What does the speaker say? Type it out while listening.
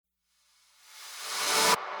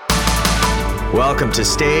Welcome to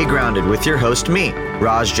Stay Grounded with your host, me,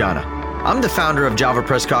 Raj Jana. I'm the founder of Java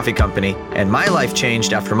Press Coffee Company, and my life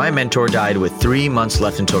changed after my mentor died with 3 months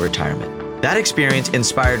left until retirement. That experience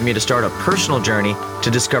inspired me to start a personal journey to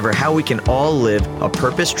discover how we can all live a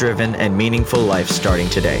purpose-driven and meaningful life starting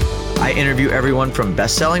today. I interview everyone from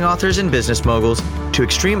best-selling authors and business moguls to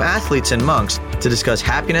extreme athletes and monks to discuss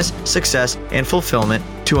happiness, success, and fulfillment,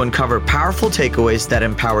 to uncover powerful takeaways that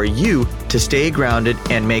empower you to stay grounded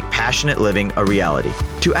and make passionate living a reality.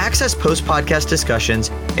 To access post-podcast discussions,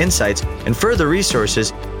 insights, and further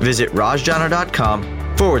resources, visit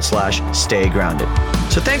rajjana.com/stay grounded.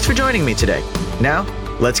 So thanks for joining me today. Now,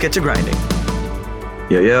 let's get to grinding.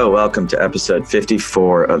 Yo, welcome to episode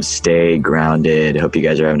 54 of Stay Grounded. Hope you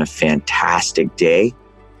guys are having a fantastic day.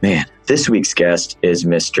 Man, this week's guest is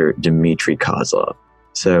Mr. Dmitry Kozlov.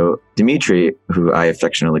 So Dmitry, who I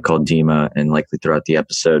affectionately call Dima, and likely throughout the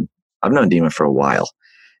episode, I've known Dima for a while,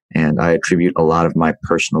 and I attribute a lot of my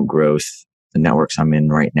personal growth, the networks I'm in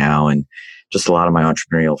right now, and just a lot of my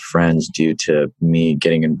entrepreneurial friends due to me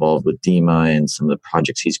getting involved with Dima and some of the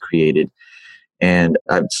projects he's created. And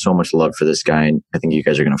I have so much love for this guy, and I think you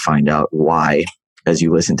guys are going to find out why as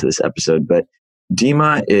you listen to this episode. But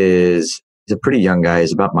Dima he's a pretty young guy.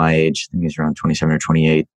 He's about my age. I think he's around 27 or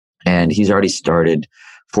 28. And he's already started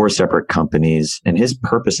 4 separate companies. And his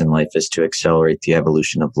purpose in life is to accelerate the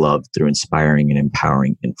evolution of love through inspiring and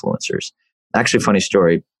empowering influencers. Actually, funny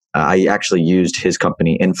story. I actually used his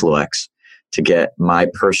company, Influex, to get my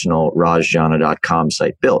personal rajjana.com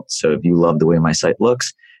site built. So if you love the way my site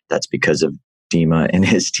looks, that's because of Dima and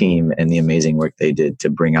his team and the amazing work they did to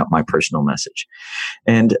bring out my personal message.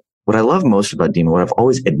 And what I love most about Dima, what I've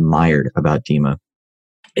always admired about Dima,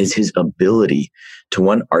 is his ability to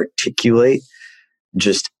articulate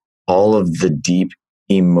just all of the deep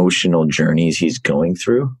emotional journeys he's going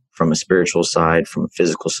through from a spiritual side, from a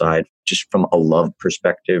physical side, just from a love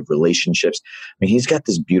perspective, relationships. I mean, he's got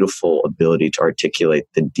this beautiful ability to articulate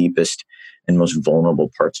the deepest and most vulnerable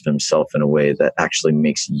parts of himself in a way that actually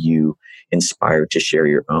makes you inspired to share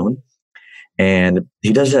your own. And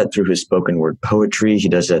he does that through his spoken word poetry. He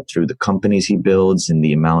does that through the companies he builds and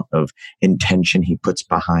the amount of intention he puts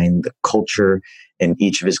behind the culture in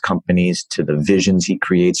each of his companies, to the visions he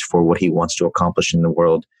creates for what he wants to accomplish in the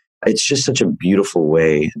world. It's just such a beautiful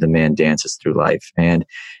way the man dances through life. And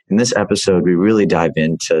in this episode, we really dive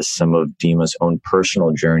into some of Dima's own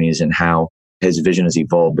personal journeys and how his vision has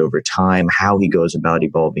evolved over time, how he goes about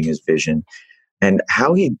evolving his vision, and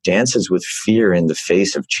how he dances with fear in the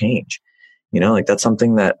face of change. You know, like that's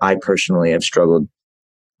something that I personally have struggled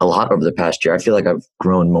a lot over the past year. I feel like I've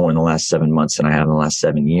grown more in the last 7 months than I have in the last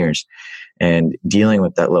 7 years. And dealing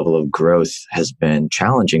with that level of growth has been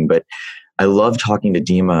challenging. But I love talking to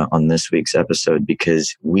Dima on this week's episode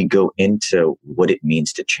because we go into what it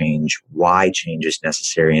means to change, why change is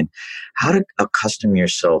necessary, and how to accustom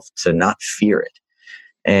yourself to not fear it.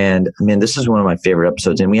 And I mean, this is one of my favorite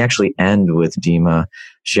episodes. And we actually end with Dima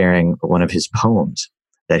sharing one of his poems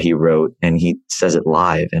that he wrote, and he says it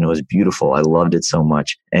live, and it was beautiful. I loved it so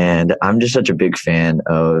much. And I'm just such a big fan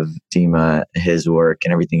of Dima, his work,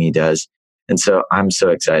 and everything he does. And so I'm so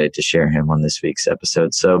excited to share him on this week's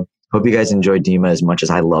episode. So hope you guys enjoy Dima as much as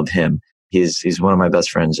I love him. He's one of my best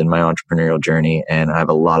friends in my entrepreneurial journey, and I have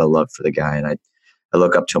a lot of love for the guy, and I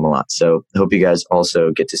look up to him a lot. So I hope you guys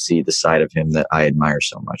also get to see the side of him that I admire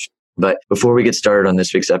so much. But before we get started on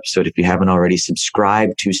this week's episode, if you haven't already,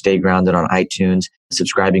 subscribe to Stay Grounded on iTunes.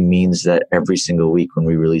 Subscribing means that every single week when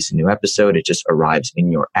we release a new episode, it just arrives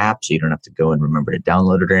in your app, so you don't have to go and remember to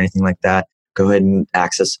download it or anything like that. Go ahead and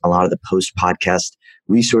access a lot of the post-podcast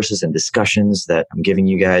resources and discussions that I'm giving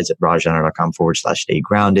you guys at rajjana.com/stay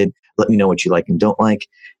grounded. Let me know what you like and don't like.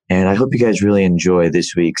 And I hope you guys really enjoy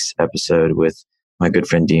this week's episode with my good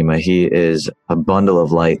friend Dima. He is a bundle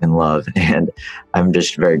of light and love, and I'm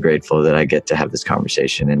just very grateful that I get to have this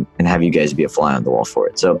conversation and have you guys be a fly on the wall for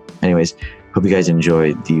it. So anyways, hope you guys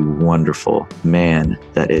enjoy the wonderful man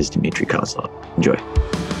that is Dmitry Kozlov. Enjoy.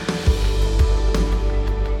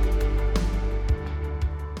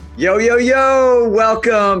 Yo,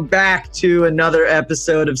 welcome back to another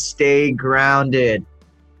episode of Stay Grounded.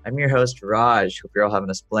 I'm your host, Raj. Hope you're all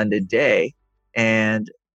having a splendid day.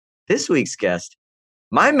 And this week's guest,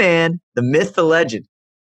 my man, the myth, the legend,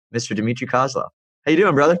 Mr. Dmitry Kozlov. How you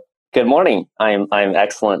doing, brother? Good morning. I'm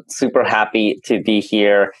excellent. Super happy to be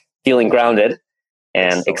here, feeling grounded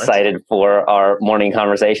and excited for our morning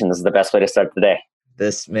conversation. This is the best way to start the day.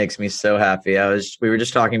 This makes me so happy. We were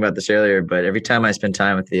just talking about this earlier, but every time I spend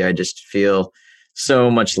time with you, I just feel so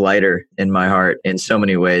much lighter in my heart in so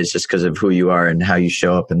many ways, just because of who you are and how you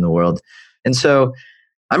show up in the world. And so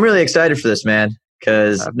I'm really excited for this, man,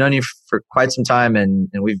 because I've known you for quite some time and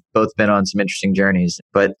we've both been on some interesting journeys,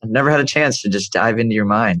 but I've never had a chance to just dive into your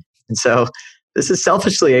mind. And so this is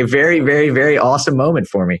selfishly a very, very, very awesome moment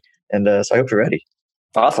for me. And so I hope you're ready.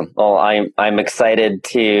 Awesome. Well, I'm excited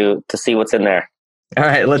to see what's in there. All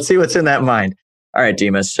right, let's see what's in that mind. All right,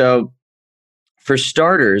 Dima. So for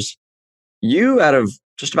starters, you out of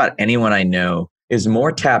just about anyone I know is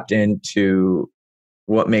more tapped into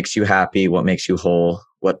what makes you happy, what makes you whole,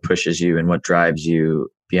 what pushes you and what drives you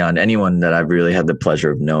beyond anyone that I've really had the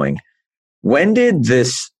pleasure of knowing. When did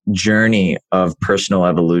this journey of personal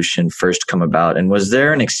evolution first come about? And was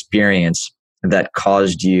there an experience that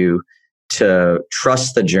caused you to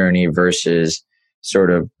trust the journey versus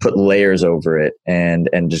sort of put layers over it and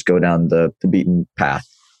just go down the beaten path?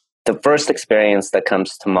 The first experience that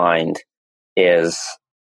comes to mind is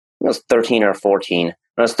I was 13 or 14. When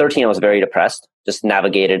I was 13, I was very depressed, just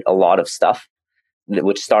navigated a lot of stuff,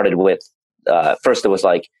 which started with, first it was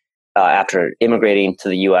like, after immigrating to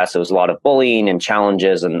the US, it was a lot of bullying and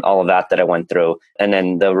challenges and all of that I went through. And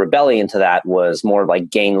then the rebellion to that was more like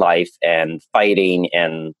gang life and fighting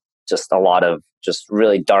and just a lot of just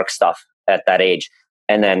really dark stuff at that age.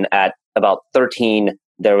 And then at about 13,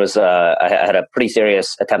 there was I had a pretty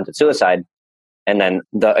serious attempt at suicide. And then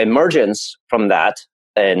the emergence from that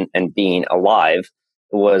and being alive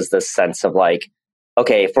was the sense of like,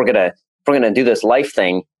 okay, if we're gonna do this life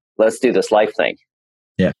thing, let's do this life thing.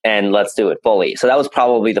 Yeah. And let's do it fully. So that was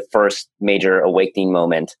probably the first major awakening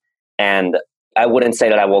moment. And I wouldn't say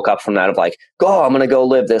that I woke up from that of like, I'm going to go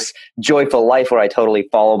live this joyful life where I totally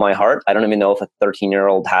follow my heart. I don't even know if a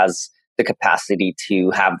 13-year-old has the capacity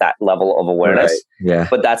to have that level of awareness. Right. Yeah.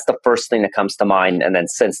 But that's the first thing that comes to mind. And then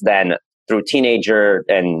since then, through teenager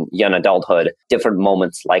and young adulthood, different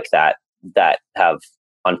moments like that have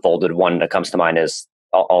unfolded. One that comes to mind is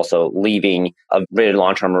also leaving a really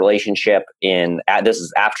long-term relationship this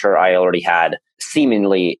is after I already had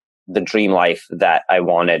seemingly the dream life that I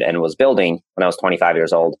wanted and was building when I was 25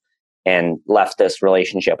 years old, and left this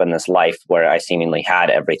relationship and this life where I seemingly had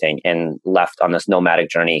everything and left on this nomadic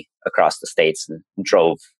journey across the States and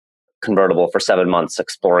drove convertible for 7 months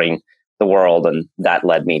exploring the world. And that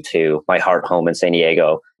led me to my heart home in San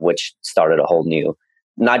Diego, which started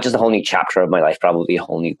not just a whole new chapter of my life, probably a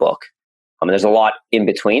whole new book. There's a lot in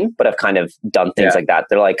between, but I've kind of done things like that.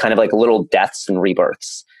 They're like kind of like little deaths and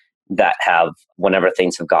rebirths that have, whenever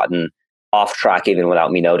things have gotten off track, even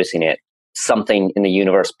without me noticing it, something in the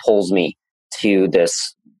universe pulls me to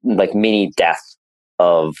this like mini death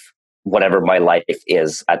of whatever my life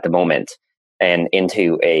is at the moment and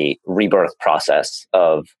into a rebirth process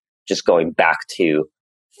of just going back to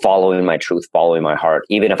following my truth, following my heart,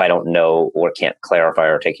 even if I don't know or can't clarify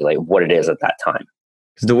or articulate what it is at that time.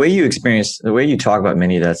 Because the way you talk about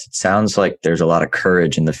many deaths, it sounds like there's a lot of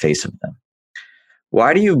courage in the face of them.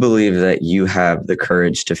 Why do you believe that you have the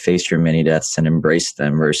courage to face your many deaths and embrace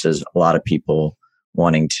them versus a lot of people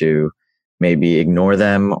wanting to maybe ignore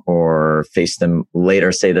them or face them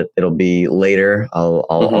later, say that it'll be later,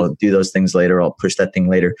 I'll do those things later, I'll push that thing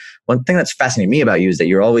later. One thing that's fascinating me about you is that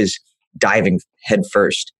you're always diving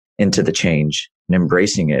headfirst into the change and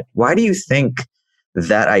embracing it. Why do you think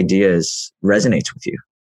that idea resonates with you?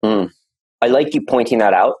 I like you pointing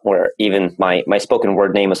that out, where even my spoken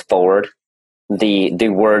word name is forward. The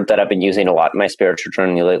word that I've been using a lot in my spiritual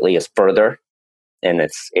journey lately is further. And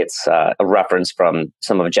it's a reference from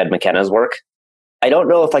some of Jed McKenna's work. I don't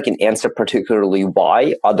know if I can answer particularly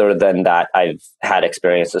why, other than that I've had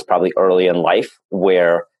experiences probably early in life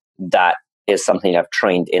where that is something I've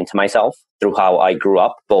trained into myself through how I grew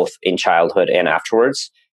up, both in childhood and afterwards,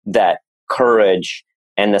 that courage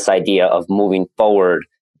and this idea of moving forward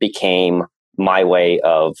became my way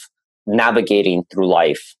of navigating through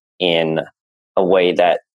life in a way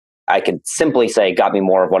that I could simply say got me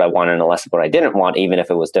more of what I wanted and less of what I didn't want, even if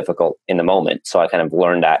it was difficult in the moment. So I kind of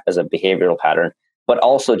learned that as a behavioral pattern, but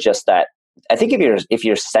also just that I think if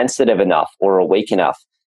you're sensitive enough or awake enough,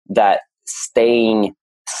 that staying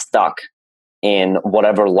stuck in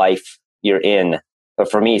whatever life you're in, but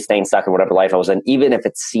for me, staying stuck in whatever life I was in, even if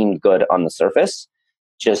it seemed good on the surface,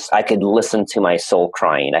 just I could listen to my soul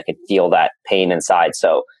crying. I could feel that pain inside.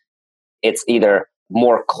 So it's either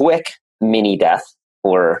more quick mini death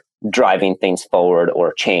or driving things forward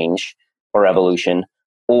or change or evolution,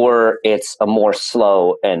 or it's a more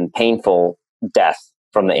slow and painful death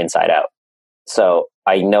from the inside out. So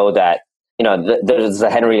I know that, there's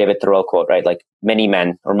a Henry David Thoreau quote, right? Like many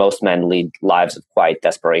men or most men lead lives of quiet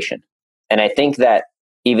desperation. And I think that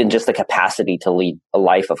even just the capacity to lead a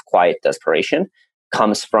life of quiet desperation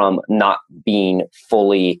comes from not being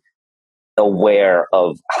fully aware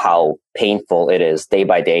of how painful it is day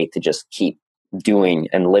by day to just keep doing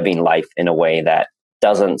and living life in a way that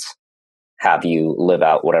doesn't have you live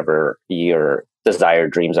out whatever your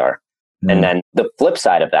desired dreams are. And then the flip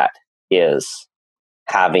side of that is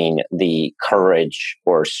having the courage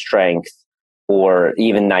or strength or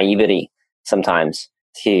even naivety sometimes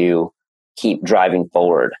to keep driving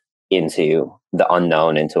forward into the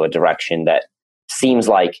unknown, into a direction that seems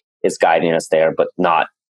like it's guiding us there, but not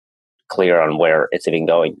clear on where it's even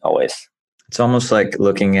going always. It's almost like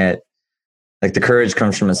looking at, like, the courage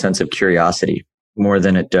comes from a sense of curiosity more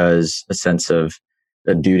than it does a sense of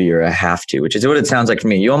a duty or a have to, which is what it sounds like for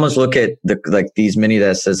me. You almost look at these mini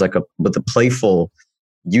this as with a playful,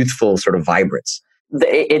 youthful sort of vibrance.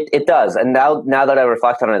 It does. And now that I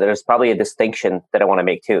reflect on it, there's probably a distinction that I want to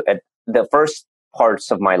make too. At the first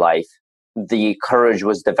parts of my life, the courage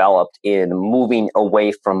was developed in moving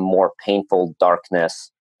away from more painful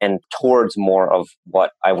darkness and towards more of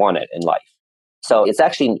what I wanted in life. So it's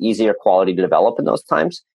actually an easier quality to develop in those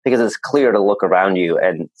times because it's clear to look around you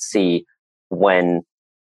and see when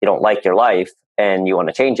you don't like your life and you want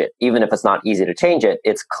to change it. Even if it's not easy to change it,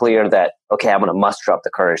 it's clear that, okay, I'm going to muster up the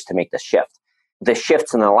courage to make this shift. The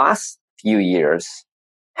shifts in the last few years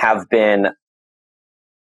have been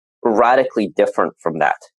radically different from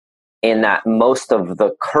that, in that most of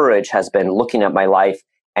the courage has been looking at my life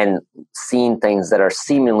and seeing things that are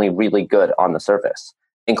seemingly really good on the surface,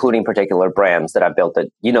 including particular brands that I've built that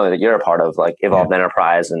that you're a part of, like Evolved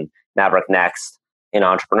Enterprise and Maverick Next in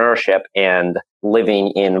entrepreneurship, and living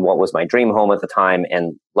in what was my dream home at the time,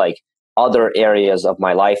 and like other areas of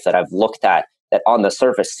my life that I've looked at that on the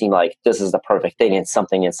surface seem like this is the perfect thing. And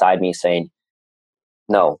something inside me saying,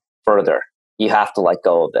 no, further, you have to let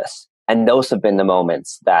go of this. And those have been the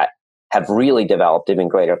moments that have really developed even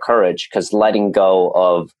greater courage, because letting go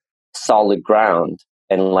of solid ground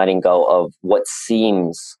and letting go of what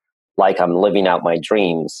seems like I'm living out my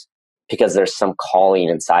dreams because there's some calling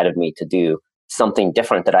inside of me to do something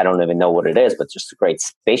different that I don't even know what it is, but just a great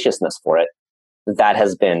spaciousness for it. That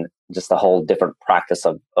has been just a whole different practice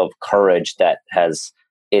of courage that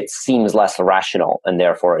it seems less rational, and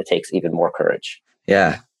therefore it takes even more courage.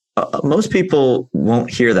 Yeah. Most people won't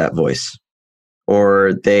hear that voice,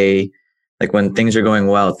 or they, like, when things are going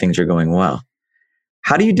well, things are going well.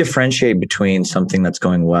 How do you differentiate between something that's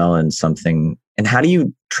going well and something, and how do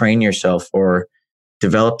you train yourself or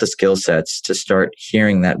develop the skill sets to start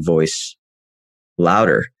hearing that voice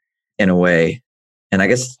louder in a way? And I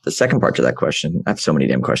guess the second part to that question, I have so many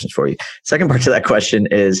damn questions for you. Second part to that question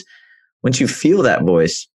is, once you feel that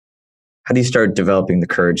voice, how do you start developing the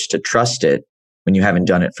courage to trust it when you haven't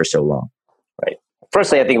done it for so long? Right.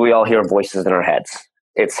 Firstly, I think we all hear voices in our heads.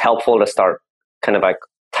 It's helpful to start kind of like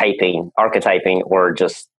archetyping, or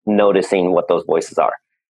just noticing what those voices are.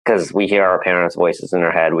 Because we hear our parents' voices in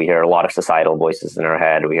our head. We hear a lot of societal voices in our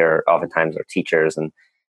head. We hear oftentimes our teachers and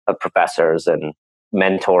professors and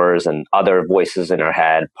mentors and other voices in our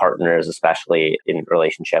head, partners, especially in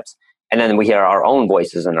relationships. And then we hear our own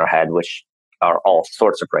voices in our head, which are all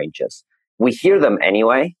sorts of ranges. We hear them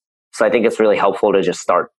anyway. So I think it's really helpful to just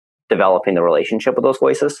start developing the relationship with those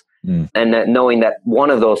voices. And that knowing that one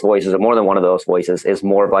of those voices, or more than one of those voices, is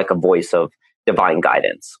more of like a voice of divine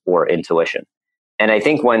guidance or intuition. And I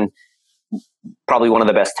think probably one of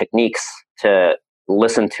the best techniques to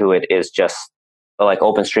listen to it is just like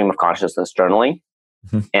open stream of consciousness journaling,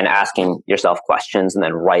 and asking yourself questions and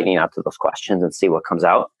then writing out to those questions and see what comes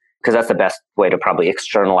out. Because that's the best way to probably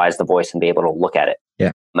externalize the voice and be able to look at it.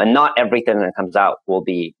 Yeah. And not everything that comes out will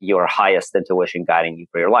be your highest intuition guiding you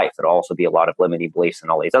for your life. It'll also be a lot of limiting beliefs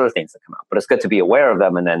and all these other things that come out. But it's good to be aware of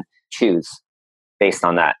them and then choose based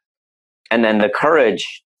on that. And then the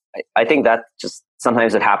courage, I think that just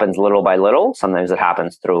sometimes it happens little by little. Sometimes it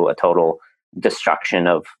happens through a total destruction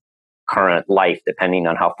of current life, depending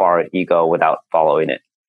on how far you go without following it.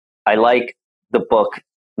 I like the book,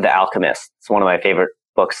 The Alchemist. It's one of my favorite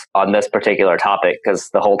books on this particular topic, because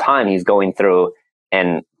the whole time he's going through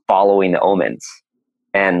and following the omens.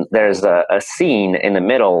 And there's a scene in the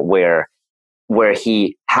middle where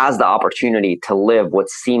he has the opportunity to live what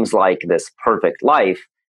seems like this perfect life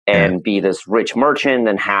and be this rich merchant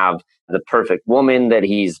and have the perfect woman that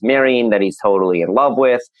he's marrying, that he's totally in love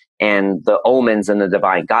with. And the omens and the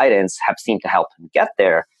divine guidance have seemed to help him get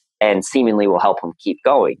there, and seemingly will help him keep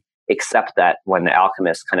going. Except that when the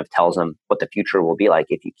alchemist kind of tells him what the future will be like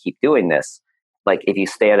if you keep doing this, like if you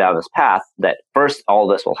stay down this path, that first all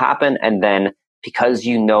this will happen. And then because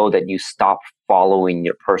you know that you stop following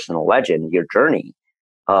your personal legend, your journey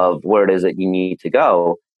of where it is that you need to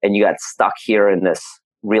go, and you got stuck here in this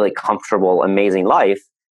really comfortable, amazing life,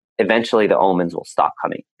 eventually the omens will stop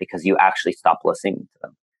coming because you actually stop listening to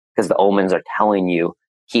them. Because the omens are telling you,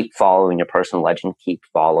 keep following your personal legend, keep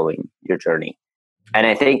following your journey. And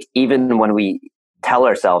I think even when we tell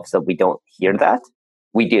ourselves that we don't hear that,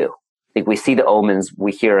 we do. Like we see the omens,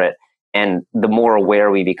 we hear it, and the more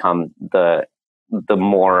aware we become, the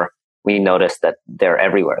more we notice that they're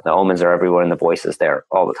everywhere. The omens are everywhere and the voice is there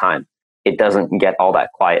all the time. It doesn't get all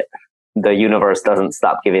that quiet. The universe doesn't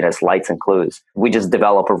stop giving us lights and clues. We just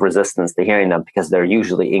develop a resistance to hearing them because they're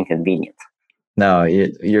usually inconvenient. No,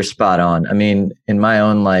 you're spot on. I mean, in my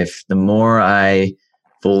own life, the more I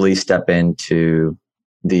fully step into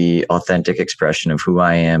the authentic expression of who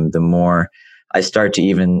I am, the more I start to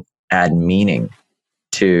even add meaning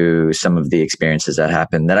to some of the experiences that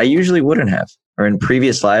happen that I usually wouldn't have. Or in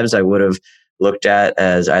previous lives, I would have looked at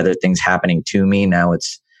as either things happening to me. Now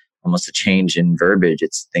it's almost a change in verbiage.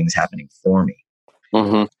 It's things happening for me.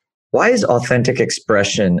 Mm-hmm. Why is authentic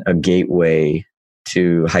expression a gateway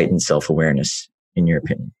to heightened self-awareness, in your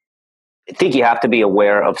opinion? I think you have to be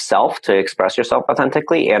aware of self to express yourself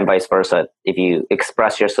authentically, and vice versa. If you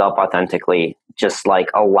express yourself authentically, just like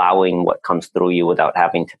allowing what comes through you without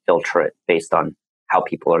having to filter it based on how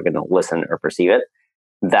people are going to listen or perceive it,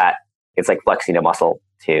 that it's like flexing a muscle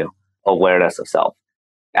to awareness of self.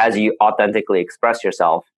 As you authentically express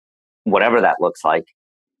yourself, whatever that looks like,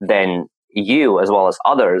 then you, as well as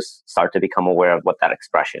others, start to become aware of what that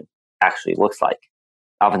expression actually looks like.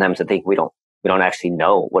 Oftentimes I think we don't actually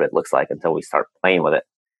know what it looks like until we start playing with it.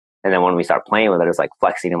 And then when we start playing with it, it's like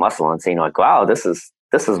flexing a muscle and saying like, wow, this is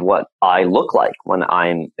what I look like when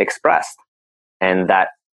I'm expressed. And that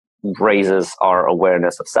raises our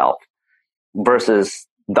awareness of self versus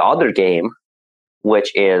the other game,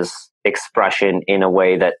 which is expression in a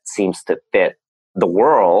way that seems to fit the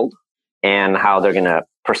world and how they're going to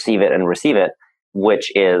perceive it and receive it,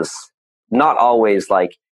 which is not always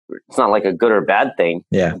like, it's not like a good or bad thing,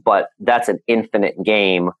 but that's an infinite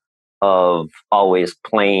game of always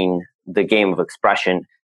playing the game of expression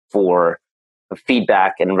for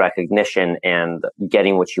feedback and recognition and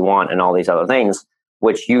getting what you want and all these other things,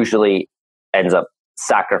 which usually ends up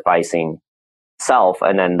sacrificing self.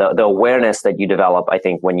 And then the awareness that you develop, I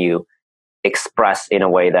think, when you express in a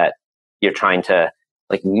way that you're trying to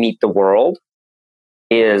like meet the world,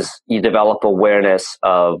 is you develop awareness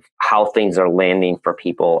of how things are landing for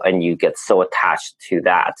people, and you get so attached to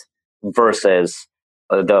that versus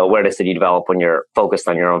the awareness that you develop when you're focused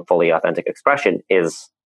on your own fully authentic expression is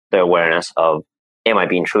the awareness of, am I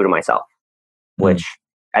being true to myself? Which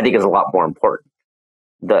I think is a lot more important.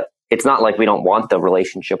 It's not like we don't want the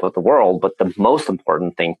relationship with the world, but the most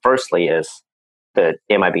important thing firstly is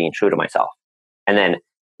am I being true to myself? And then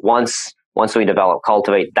once we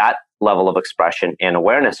cultivate that level of expression and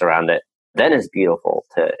awareness around it, then it's beautiful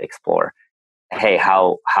to explore. Hey,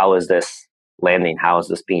 how is this landing? How is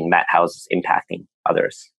this being met? How is this impacting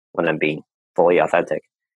others when I'm being fully authentic?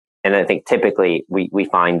 And I think typically we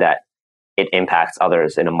find that it impacts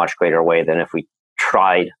others in a much greater way than if we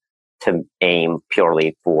tried to aim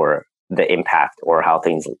purely for the impact or how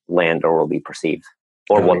things land or will be perceived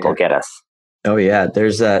or what they'll get us. Oh yeah.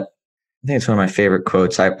 There's that. I think it's one of my favorite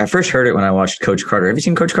quotes. I first heard it when I watched Coach Carter. Have you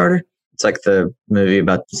seen Coach Carter? It's like the movie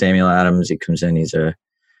about Samuel Adams. He comes in,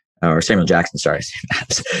 or Samuel Jackson, sorry.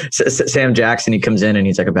 Sam Jackson, he comes in and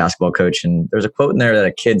he's like a basketball coach. And there's a quote in there that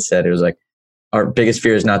a kid said. It was like, our biggest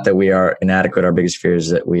fear is not that we are inadequate. Our biggest fear is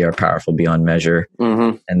that we are powerful beyond measure.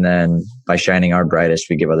 Mm-hmm. And then by shining our brightest,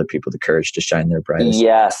 we give other people the courage to shine their brightest.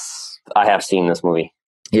 Yes, I have seen this movie.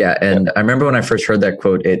 Yeah. And I remember when I first heard that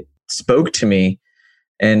quote, it spoke to me,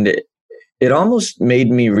 and it almost made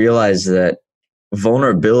me realize that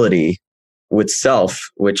vulnerability with self,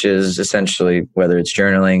 which is essentially whether it's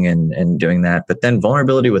journaling and doing that, but then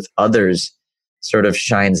vulnerability with others sort of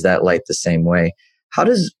shines that light the same way. How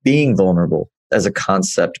does being vulnerable as a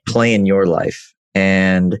concept play in your life?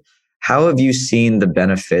 And how have you seen the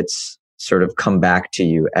benefits sort of come back to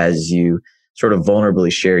you as you sort of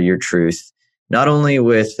vulnerably share your truth, not only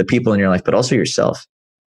with the people in your life, but also yourself?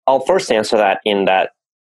 I'll first answer that in that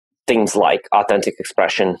things like authentic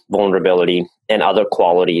expression, vulnerability, and other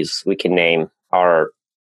qualities we can name are,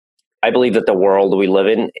 I believe that the world we live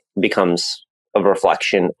in becomes a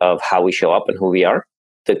reflection of how we show up and who we are.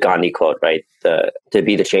 The Gandhi quote, right? To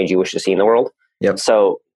be the change you wish to see in the world. Yep.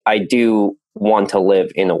 So I do want to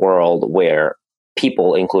live in a world where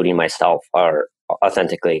people, including myself, are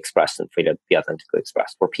authentically expressed and free to be authentically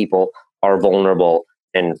expressed, where people are vulnerable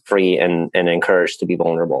and free and encouraged to be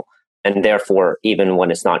vulnerable. And therefore, even when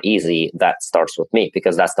it's not easy, that starts with me,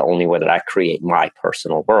 because that's the only way that I create my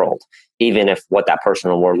personal world. Even if what that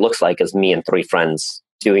personal world looks like is me and 3 friends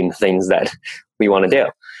doing the things that we want to do.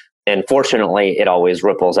 And fortunately, it always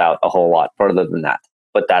ripples out a whole lot further than that.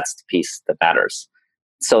 But that's the piece that matters.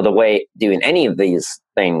 So the way doing any of these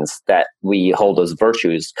things that we hold as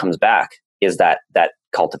virtues comes back is that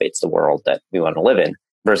cultivates the world that we want to live in,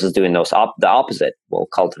 versus doing the opposite will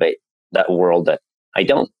cultivate that world that I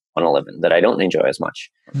don't want to live in, that I don't enjoy as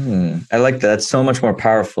much. I like that. That's so much more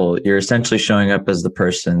powerful. You're essentially showing up as the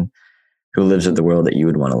person who lives in the world that you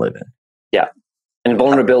would want to live in. Yeah. And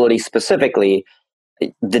vulnerability specifically,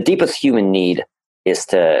 the deepest human need is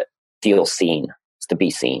to feel seen, is to be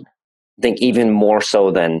seen. I think even more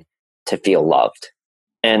so than to feel loved.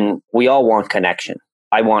 And we all want connection.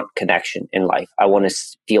 I want connection in life. I want to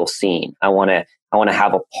feel seen. I want to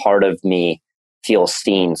have a part of me feel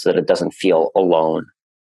seen so that it doesn't feel alone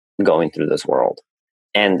going through this world.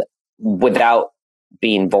 And without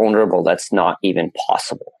being vulnerable, that's not even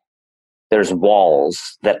possible. There's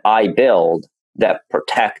walls that I build that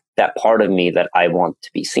protect that part of me that I want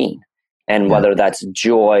to be seen. And whether that's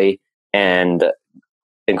joy and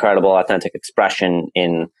incredible authentic expression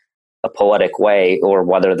in a poetic way, or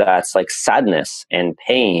whether that's like sadness and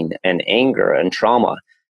pain and anger and trauma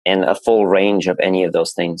and a full range of any of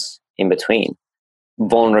those things in between.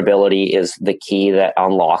 Vulnerability is the key that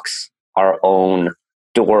unlocks our own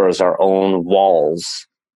doors, our own walls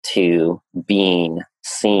to being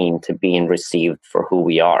seen, to being received for who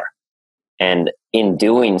we are. And in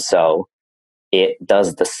doing so, it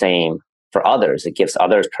does the same for others. It gives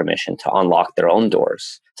others permission to unlock their own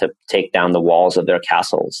doors, to take down the walls of their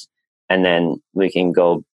castles. And then we can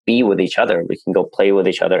go be with each other. We can go play with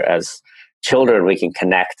each other as children. We can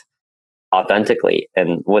connect authentically.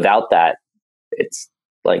 And without that, it's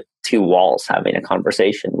like two walls having a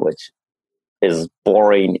conversation, which is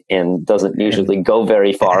boring and doesn't usually go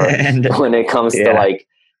very far when it comes to like,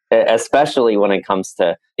 especially when it comes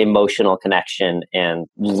to emotional connection and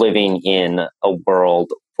living in a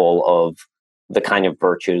world full of the kind of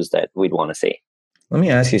virtues that we'd want to see. Let me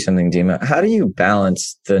ask you something, Dima. How do you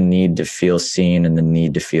balance the need to feel seen and the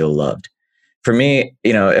need to feel loved? For me,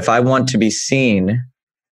 if I want to be seen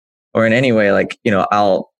or in any way, like,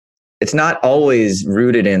 it's not always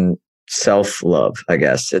rooted in self-love, I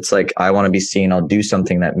guess. It's like, I want to be seen. I'll do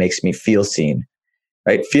something that makes me feel seen,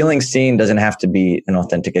 right? Feeling seen doesn't have to be an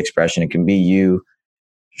authentic expression. It can be you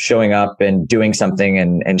showing up and doing something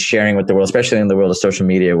and sharing with the world, especially in the world of social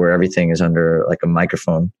media where everything is under like a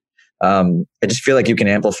microphone. I just feel like you can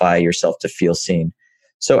amplify yourself to feel seen.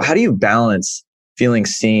 So how do you balance feeling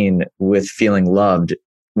seen with feeling loved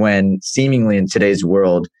when seemingly in today's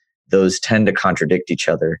world, those tend to contradict each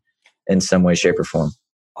other in some way, shape, or form?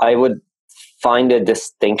 I would find a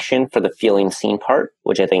distinction for the feeling seen part,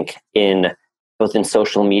 which I think both in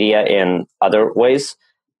social media and other ways,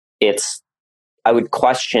 I would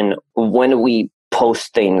question when we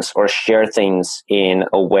post things or share things in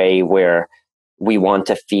a way where we want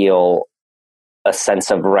to feel a sense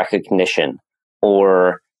of recognition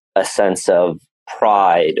or a sense of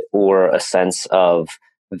pride or a sense of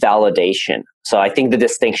validation. So I think the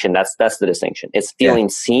distinction, that's the distinction. It's feeling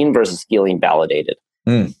seen versus feeling validated,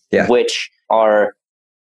 which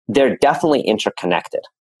they're definitely interconnected.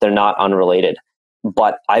 They're not unrelated,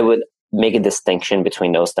 but I would make a distinction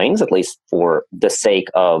between those things, at least for the sake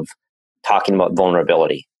of talking about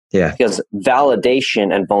vulnerability. Yeah. Because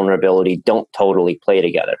validation and vulnerability don't totally play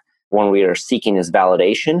together. When we are seeking this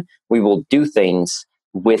validation, we will do things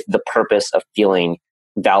with the purpose of feeling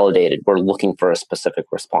validated. We're looking for a specific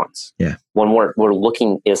response. Yeah. When we're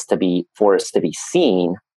looking for us to be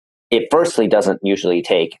seen, it firstly doesn't usually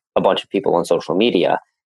take a bunch of people on social media.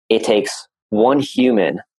 It takes one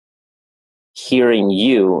human hearing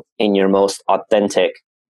you in your most authentic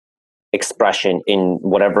expression in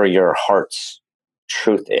whatever your heart's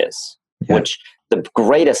truth is, which the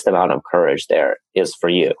greatest amount of courage there is for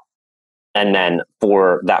you. And then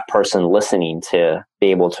for that person listening to be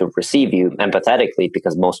able to receive you empathetically,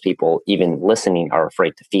 because most people, even listening, are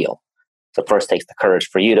afraid to feel. So first takes the courage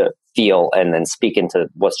for you to feel and then speak into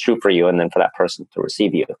what's true for you, and then for that person to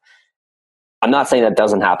receive you. I'm not saying that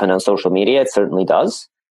doesn't happen on social media. It certainly does.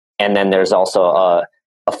 And then there's also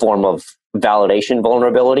a form of validation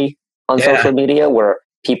vulnerability on social media where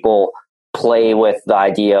people play with the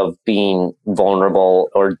idea of being vulnerable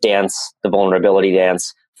or dance the vulnerability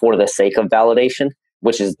dance for the sake of validation,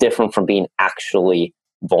 which is different from being actually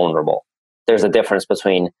vulnerable. There's a difference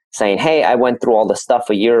between saying, hey, I went through all this stuff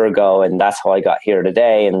a year ago and that's how I got here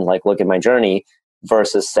today and like, look at my journey,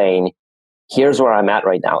 versus saying, here's where I'm at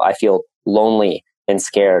right now. I feel lonely and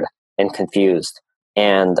scared and confused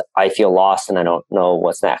and I feel lost and I don't know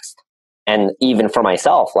what's next. And even for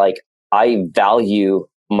myself, like I value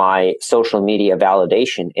my social media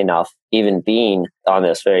validation enough, even being on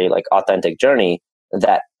this very like authentic journey,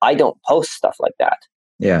 that I don't post stuff like that.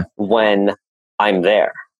 Yeah. When I'm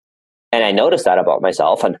there. And I notice that about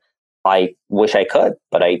myself, and I wish I could,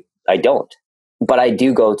 but I don't. But I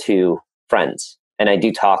do go to friends, and I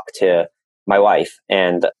do talk to my wife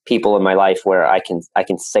and people in my life where I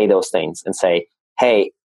can say those things and say,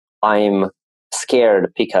 hey, I'm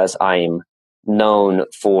scared because I'm known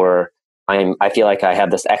for I feel like I have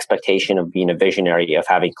this expectation of being a visionary, of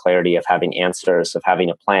having clarity, of having answers, of having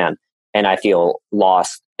a plan, and I feel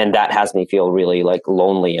lost, and that has me feel really like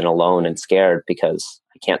lonely and alone and scared because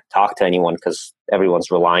I can't talk to anyone because everyone's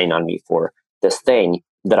relying on me for this thing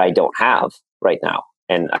that I don't have right now,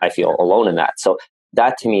 and I feel alone in that. So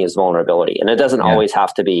that to me is vulnerability, and it doesn't always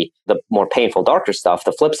have to be the more painful, darker stuff.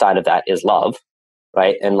 The flip side of that is love,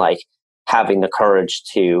 right? And like having the courage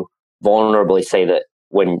to vulnerably say that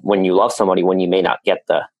when you love somebody, when you may not get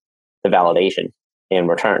the validation in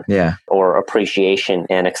return, or appreciation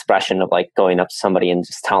and expression of like going up to somebody and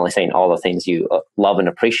just saying all the things you love and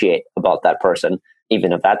appreciate about that person,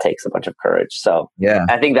 even if that takes a bunch of courage. So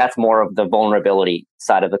I think that's more of the vulnerability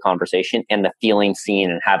side of the conversation, and the feeling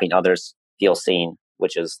seen and having others feel seen,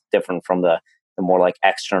 which is different from the more like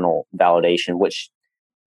external validation, which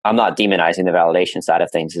I'm not demonizing the validation side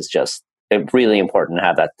of things. It's just really important to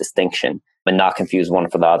have that distinction and not confuse one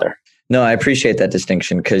for the other. No, I appreciate that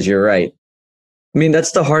distinction because you're right. I mean,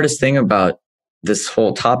 that's the hardest thing about this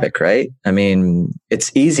whole topic, right? I mean,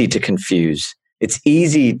 it's easy to confuse. It's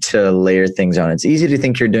easy to layer things on. It's easy to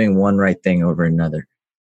think you're doing one right thing over another.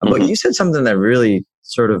 But you said something that really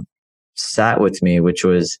sort of sat with me, which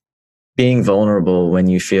was being vulnerable when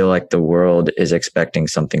you feel like the world is expecting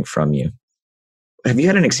something from you. Have you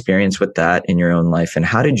had an experience with that in your own life? And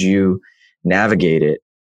how did you navigate it?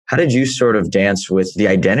 How did you sort of dance with the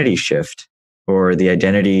identity shift or the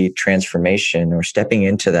identity transformation or stepping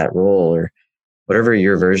into that role or whatever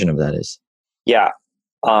your version of that is? Yeah.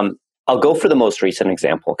 I'll go for the most recent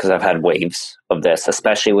example because I've had waves of this,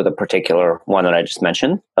 especially with a particular one that I just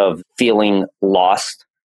mentioned, of feeling lost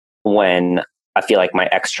when I feel like my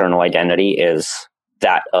external identity is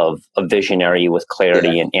that of a visionary with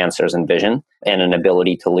clarity and answers and vision and an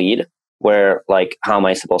ability to lead, where like, how am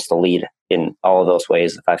I supposed to lead in all of those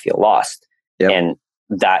ways if I feel lost? And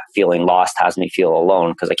that feeling lost has me feel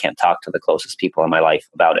alone because I can't talk to the closest people in my life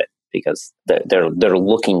about it because they're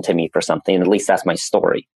looking to me for something. At least that's my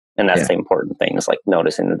story. And that's the important thing, is like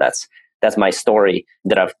noticing that that's my story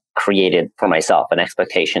that I've created for myself, an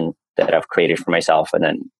expectation that I've created for myself and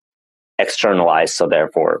then externalized. So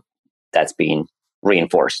therefore that's being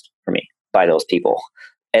reinforced for me by those people.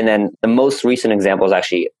 And then the most recent example is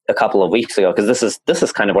actually a couple of weeks ago, because this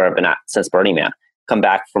is kind of where I've been at since Burning Man. Come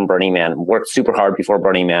back from Burning Man, worked super hard before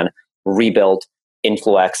Burning Man, rebuilt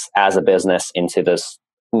Influex as a business into this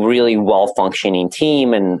really well-functioning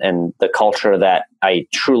team and the culture that I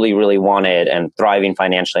truly, really wanted, and thriving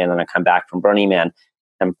financially. And then I come back from Burning Man,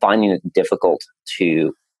 I'm finding it difficult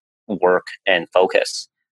to work and focus.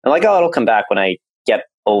 I'm like, oh, it'll come back when I get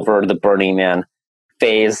over the Burning Man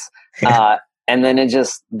phase. And then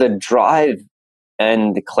the drive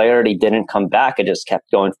and the clarity didn't come back. It just kept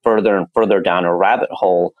going further and further down a rabbit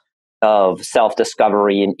hole of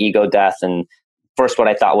self-discovery and ego death. And first, what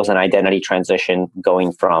I thought was an identity transition,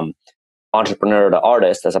 going from entrepreneur to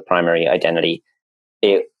artist as a primary identity.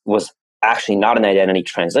 It was actually not an identity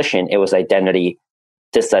transition. It was identity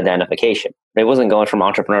disidentification. It wasn't going from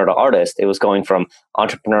entrepreneur to artist. It was going from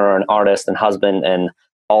entrepreneur and artist and husband and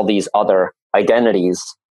all these other identities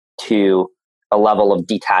to a level of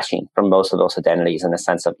detaching from most of those identities in a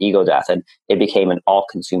sense of ego death. And it became an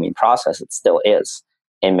all-consuming process. It still is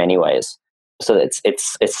in many ways. So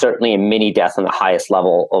it's certainly a mini death on the highest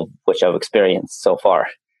level of which I've experienced so far,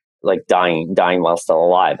 like dying while still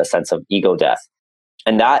alive, a sense of ego death.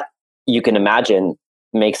 And that, you can imagine,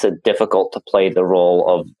 makes it difficult to play the role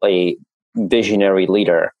of a visionary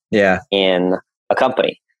leader in a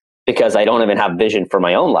company, because I don't even have vision for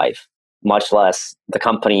my own life, much less the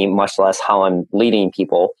company, much less how I'm leading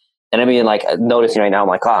people. And I mean, like, noticing right now, I'm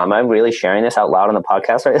like, oh, am I really sharing this out loud on the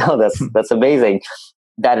podcast right now? That's amazing.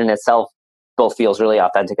 That in itself both feels really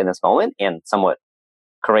authentic in this moment and somewhat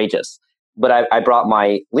courageous. But I brought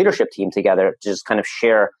my leadership team together to just kind of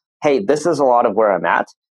share, hey, this is a lot of where I'm at,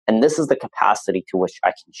 and this is the capacity to which I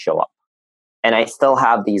can show up. And I still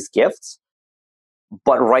have these gifts,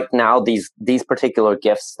 but right now, these particular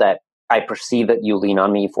gifts that I perceive that you lean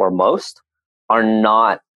on me for most are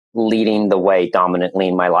not leading the way dominantly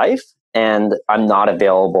in my life. And I'm not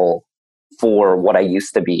available for what I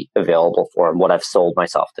used to be available for and what I've sold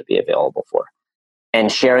myself to be available for.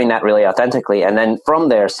 And sharing that really authentically. And then from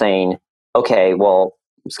there saying, okay, well,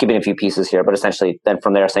 skipping a few pieces here, but essentially then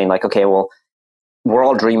from there saying like, okay, well, we're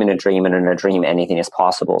all dreaming a dream, and in a dream, anything is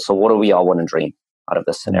possible. So what do we all want to dream out of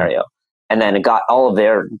this scenario? And then it got all of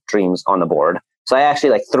their dreams on the board. So I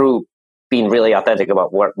actually, like, through being really authentic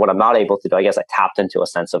about what I'm not able to do, I guess I tapped into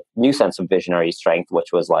a new sense of visionary strength,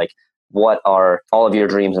 which was like, what are all of your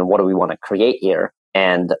dreams and what do we want to create here?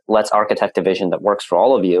 And let's architect a vision that works for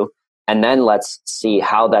all of you. And then let's see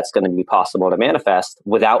how that's going to be possible to manifest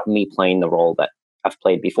without me playing the role that I've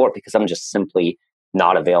played before, because I'm just simply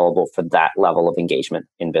not available for that level of engagement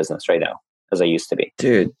in business right now as I used to be.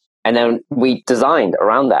 Dude. And then we designed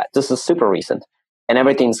around that. This is super recent. And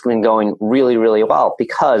everything's been going really, really well,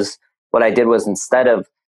 because what I did was, instead of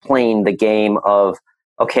playing the game of,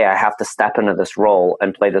 okay, I have to step into this role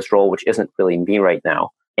and play this role, which isn't really me right now,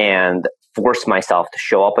 and force myself to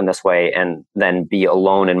show up in this way and then be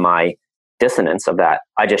alone in my dissonance of that,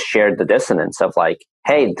 I just shared the dissonance of like,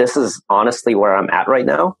 hey, this is honestly where I'm at right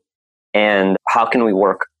now. And how can we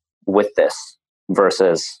work with this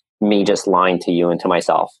versus me just lying to you and to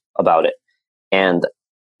myself about it? And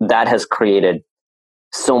that has created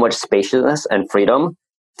so much spaciousness and freedom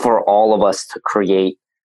for all of us to create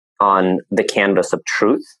on the canvas of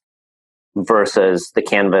truth versus the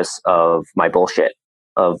canvas of my bullshit,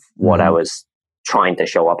 of what I was trying to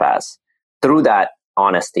show up as. Through that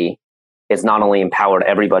honesty, it's not only empowered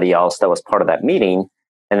everybody else that was part of that meeting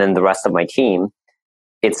and then the rest of my team,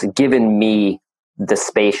 it's given me the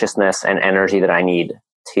spaciousness and energy that I need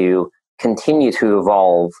to continue to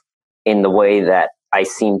evolve in the way that I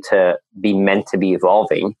seem to be meant to be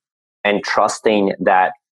evolving, and trusting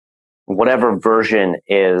that whatever version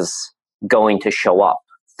is going to show up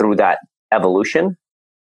through that evolution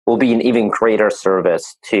will be an even greater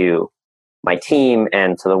service to my team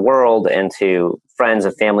and to the world and to friends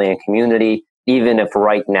and family and community, even if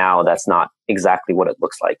right now that's not exactly what it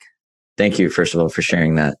looks like. Thank you, first of all, for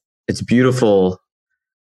sharing that. It's beautiful.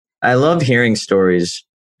 I love hearing stories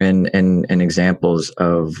and examples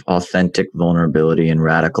of authentic vulnerability and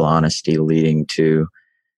radical honesty leading to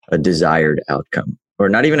a desired outcome, or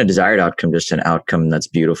not even a desired outcome, just an outcome that's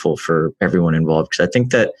beautiful for everyone involved. Because I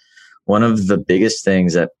think that one of the biggest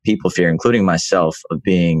things that people fear, including myself, of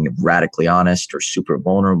being radically honest or super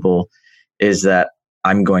vulnerable, is that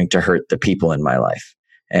I'm going to hurt the people in my life.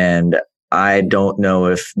 And I don't know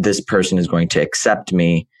if this person is going to accept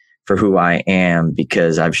me for who I am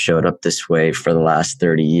because I've showed up this way for the last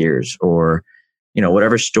 30 years, or,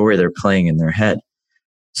 whatever story they're playing in their head.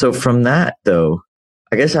 So from that, though,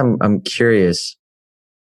 I guess I'm curious,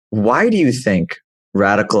 why do you think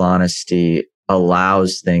radical honesty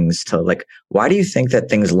allows things to, like, why do you think that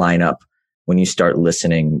things line up when you start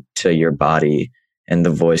listening to your body and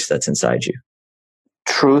the voice that's inside you?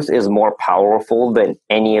 Truth is more powerful than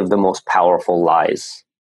any of the most powerful lies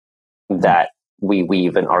that we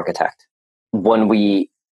weave and architect. When we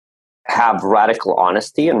have radical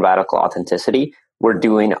honesty and radical authenticity, we're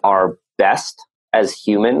doing our best as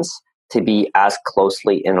humans to be as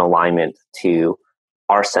closely in alignment to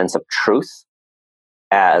our sense of truth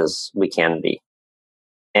as we can be.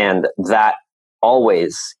 And that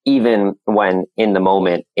always, even when in the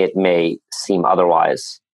moment it may seem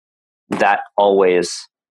otherwise, that always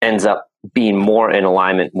ends up being more in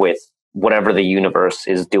alignment with whatever the universe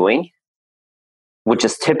is doing, which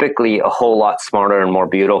is typically a whole lot smarter and more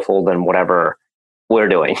beautiful than whatever we're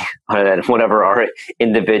doing, and whatever our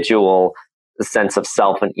individual sense of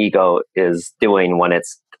self and ego is doing when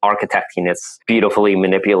it's architecting its beautifully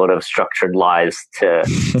manipulative, structured lies to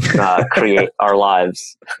create our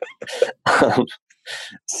lives.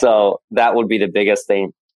 So that would be the biggest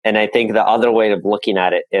thing. And I think the other way of looking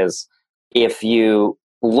at it is, if you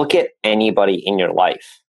look at anybody in your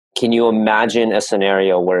life, can you imagine a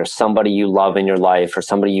scenario where somebody you love in your life or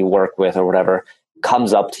somebody you work with or whatever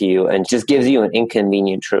comes up to you and just gives you an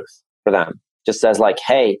inconvenient truth for them? Just says like,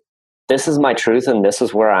 hey, this is my truth and this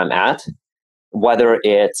is where I'm at. Whether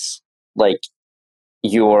it's like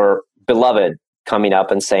your beloved coming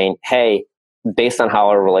up and saying, hey, based on how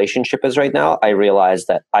our relationship is right now, I realize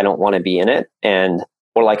that I don't want to be in it.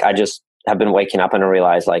 Or like, I just have been waking up and I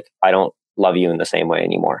realize like, I don't love you in the same way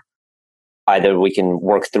anymore. Either we can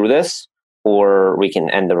work through this or we can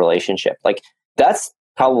end the relationship. Like, that's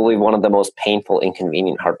probably one of the most painful,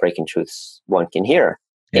 inconvenient, heartbreaking truths one can hear.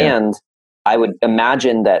 Yeah. And I would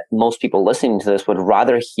imagine that most people listening to this would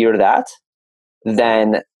rather hear that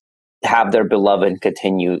than have their beloved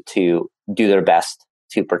continue to do their best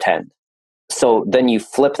to pretend. So then you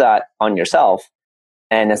flip that on yourself,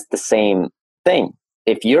 and it's the same thing.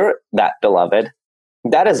 If you're that beloved,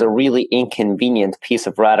 that is a really inconvenient piece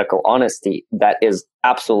of radical honesty that is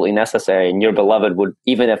absolutely necessary. And your beloved would,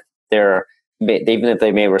 even if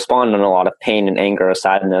they may respond in a lot of pain and anger or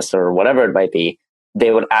sadness or whatever it might be,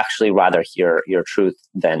 they would actually rather hear your truth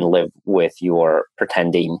than live with your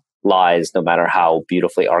pretending lies, no matter how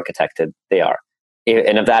beautifully architected they are.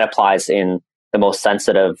 And if that applies in the most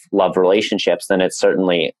sensitive love relationships, then it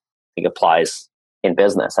certainly, I think, applies in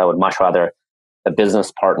business. I would much rather a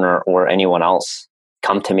business partner or anyone else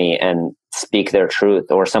come to me and speak their truth,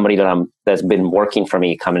 or somebody that's been working for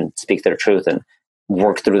me come and speak their truth and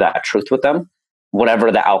work through that truth with them,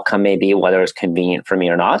 whatever the outcome may be, whether it's convenient for me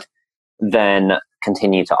or not, then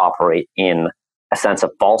continue to operate in a sense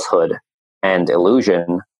of falsehood and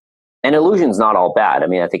illusion. And illusion's not all bad. I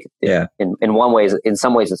mean, I think in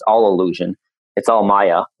some ways it's all illusion. It's all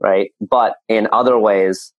Maya, right? But in other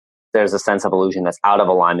ways, there's a sense of illusion that's out of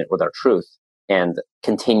alignment with our truth. And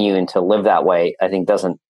continuing to live that way, I think,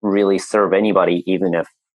 doesn't really serve anybody, even if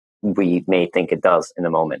we may think it does in the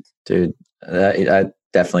moment. Dude, that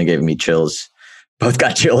definitely gave me chills. Both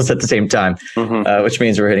got chills at the same time, which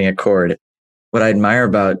means we're hitting a chord. What I admire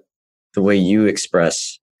about the way you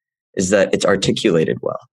express is that it's articulated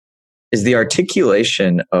well. Is the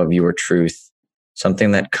articulation of your truth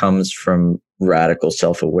something that comes from radical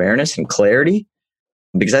self-awareness and clarity?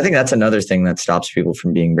 Because I think that's another thing that stops people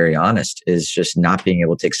from being very honest, is just not being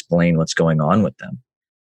able to explain what's going on with them.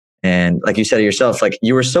 And like you said to yourself, like,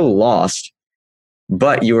 you were so lost,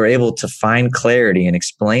 but you were able to find clarity and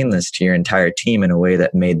explain this to your entire team in a way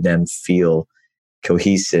that made them feel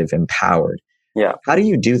cohesive, empowered. Yeah. How do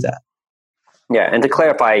you do that? Yeah. And to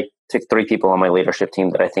clarify, I took 3 people on my leadership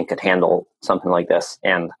team that I think could handle something like this.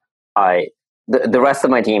 And the rest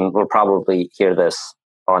of my team will probably hear this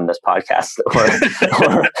on this podcast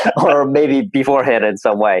or maybe beforehand in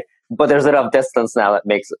some way. But there's enough distance now that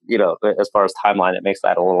makes, as far as timeline, it makes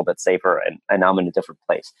that a little bit safer, and I'm in a different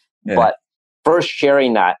place. Yeah. But first,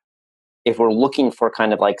 sharing that, if we're looking for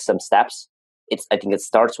kind of like some steps, I think it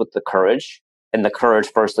starts with the courage, and the courage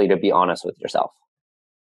firstly to be honest with yourself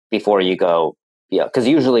before you go, because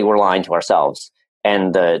usually we're lying to ourselves,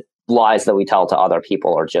 and the lies that we tell to other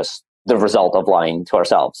people are just the result of lying to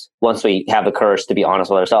ourselves. Once we have the courage to be honest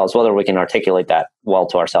with ourselves, whether we can articulate that well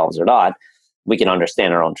to ourselves or not, we can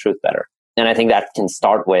understand our own truth better. And I think that can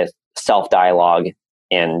start with self-dialogue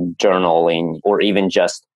and journaling, or even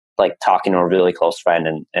just like talking to a really close friend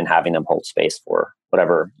and having them hold space for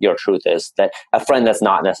whatever your truth is. That a friend that's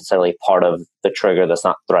not necessarily part of the trigger, that's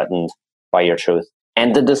not threatened by your truth.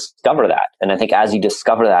 And to discover that. And I think as you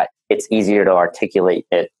discover that, it's easier to articulate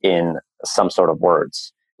it in some sort of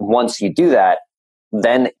words. Once you do that,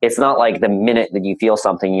 then it's not like the minute that you feel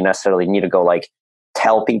something, you necessarily need to go like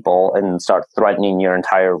tell people and start threatening your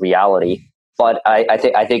entire reality. But I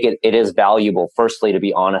think it is valuable, firstly, to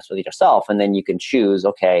be honest with yourself. And then you can choose,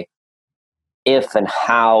 okay, if and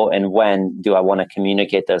how and when do I want to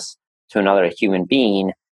communicate this to another human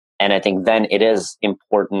being? And I think then it is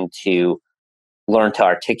important to learn to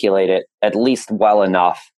articulate it at least well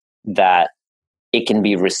enough that it can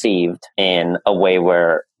be received in a way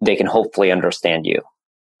where they can hopefully understand you,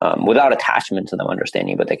 without attachment to them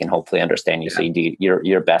understanding, but they can hopefully understand you. Yeah. So you do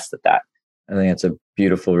your best at that. I think that's a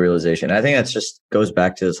beautiful realization. I think that's just goes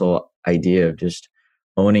back to this whole idea of just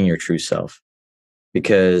owning your true self.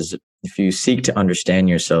 Because if you seek to understand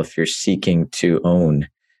yourself, you're seeking to own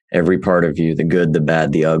every part of you, the good, the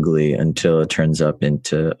bad, the ugly, until it turns up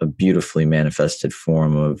into a beautifully manifested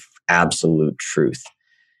form of absolute truth.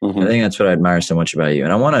 Mm-hmm. I think that's what I admire so much about you.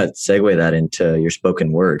 And I want to segue that into your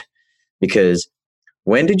spoken word, because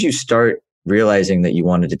when did you start realizing that you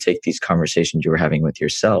wanted to take these conversations you were having with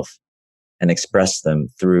yourself and express them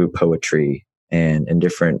through poetry and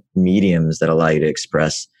different mediums that allow you to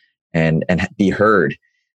express and be heard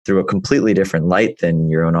through a completely different light than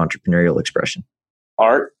your own entrepreneurial expression?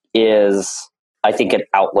 Art is, I think, an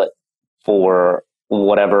outlet for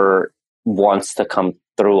whatever wants to come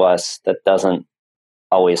through us that doesn't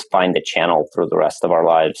always find a channel through the rest of our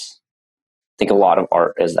lives. I think a lot of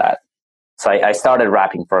art is that. So I started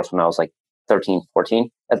rapping first when I was like 13, 14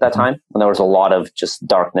 at that time, when there was a lot of just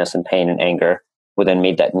darkness and pain and anger within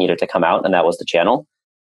me that needed to come out, and that was the channel.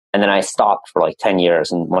 And then I stopped for like 10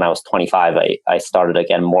 years. And when I was 25, I started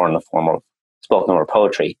again more in the form of spoken word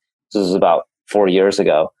poetry. This was about 4 years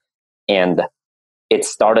ago. And it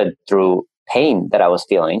started through pain that I was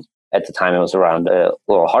feeling. At the time, it was around a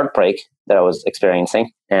little heartbreak that I was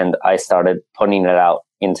experiencing. And I started putting it out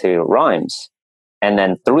into rhymes. And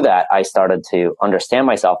then through that, I started to understand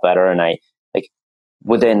myself better. And I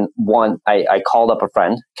called up a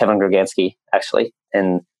friend, Kevin Gergansky, actually,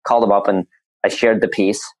 and called him up and I shared the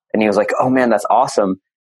piece. And he was like, "Oh man, that's awesome."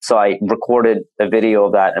 So I recorded a video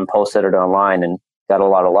of that and posted it online and got a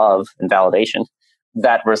lot of love and validation.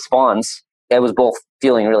 That response, I was both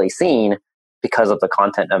feeling really seen, because of the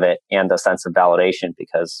content of it and the sense of validation,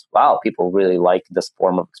 because, wow, people really like this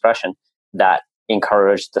form of expression, that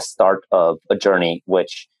encouraged the start of a journey,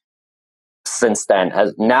 which since then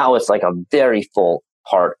now it's like a very full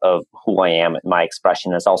part of who I am. My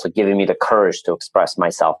expression is also giving me the courage to express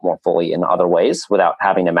myself more fully in other ways without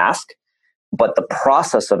having to mask. But the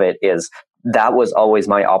process of it is, that was always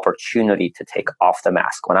my opportunity to take off the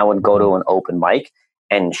mask. When I would go to an open mic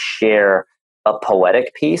and share a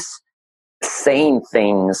poetic piece, saying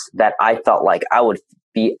things that I felt like I would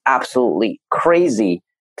be absolutely crazy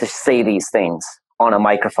to say these things on a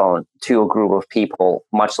microphone to a group of people,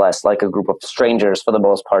 much less like a group of strangers for the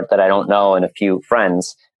most part that I don't know and a few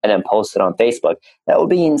friends, and then post it on Facebook. That would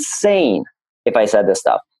be insane if I said this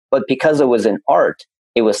stuff. But because it was in art,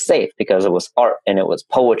 it was safe, because it was art and it was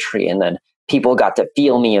poetry. And then people got to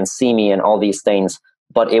feel me and see me and all these things.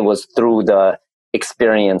 But it was through the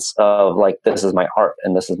experience of like, this is my art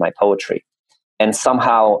and this is my poetry. And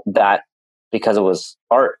somehow that, because it was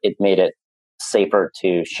art, it made it safer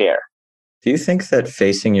to share. Do you think that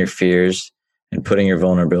facing your fears and putting your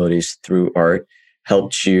vulnerabilities through art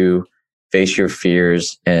helped you face your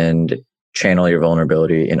fears and channel your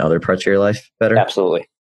vulnerability in other parts of your life better? Absolutely.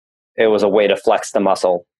 It was a way to flex the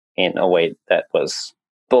muscle in a way that was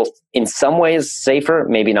both in some ways safer,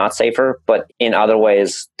 maybe not safer, but in other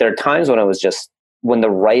ways, there are times when it was just, when the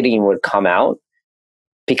writing would come out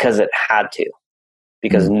because it had to,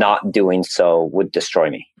 because not doing so would destroy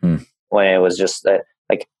me. When it was just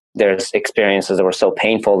like, there's experiences that were so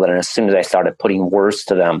painful that as soon as I started putting words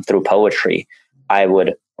to them through poetry, I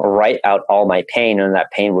would write out all my pain, and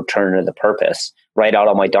that pain would turn into the purpose. Write out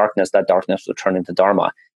all my darkness, that darkness would turn into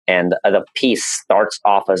dharma. And the piece starts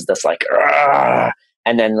off as this like, "Argh!"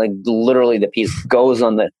 And then like literally the piece goes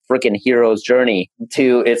on the freaking hero's journey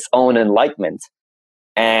to its own enlightenment.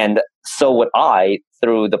 And so would I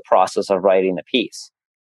through the process of writing the piece.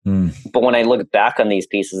 But when I look back on these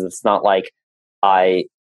pieces, it's not like I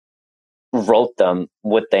wrote them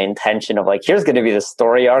with the intention of like, here's going to be the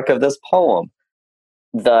story arc of this poem.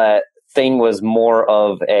 The thing was more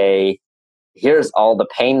of a, here's all the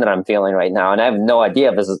pain that I'm feeling right now, and I have no idea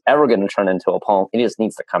if this is ever going to turn into a poem. It just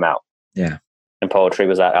needs to come out. Yeah. And poetry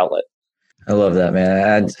was that outlet. I love that,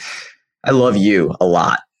 man. I love you a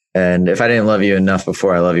lot. And if I didn't love you enough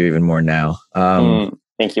before, I love you even more now.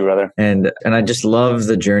 Thank you, brother. And I just love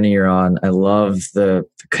the journey you're on. I love the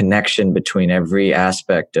connection between every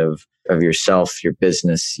aspect of yourself, your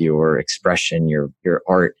business, your expression, your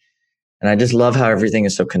art. And I just love how everything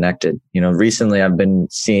is so connected. You know, recently I've been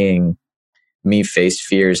seeing me face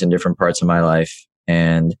fears in different parts of my life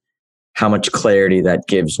and how much clarity that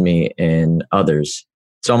gives me in others.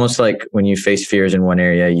 It's almost like when you face fears in one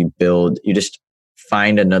area, you just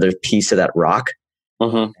find another piece of that rock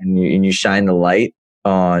and you shine the light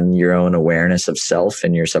on your own awareness of self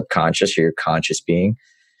and your subconscious or your conscious being.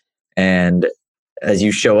 And as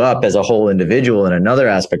you show up as a whole individual in another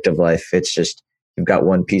aspect of life, it's just, you've got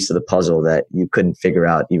one piece of the puzzle that you couldn't figure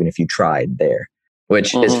out even if you tried there,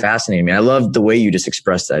 which is fascinating to me. I love the way you just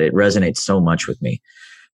expressed that. It resonates so much with me.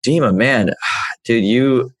 Dima, man,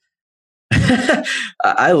 dude,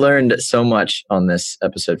 I learned so much on this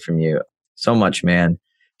episode from you. So much, man.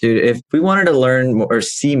 Dude, if we wanted to learn more or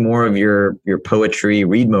see more of your poetry,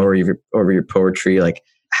 read more of your poetry, like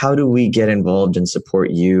how do we get involved and support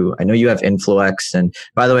you? I know you have Influex. And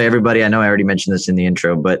by the way, everybody, I know I already mentioned this in the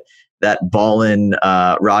intro, but that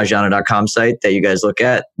ballinrajana.com site that you guys look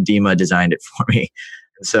at, Dima designed it for me.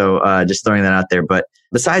 So just throwing that out there. But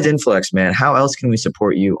besides Influex, man, how else can we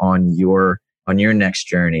support you on your next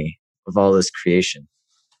journey of all this creation?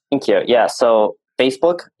 Thank you. Yeah. So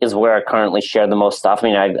Facebook is where I currently share the most stuff. I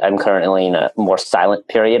mean, I'm currently in a more silent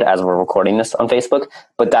period as we're recording this on Facebook,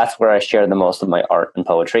 but that's where I share the most of my art and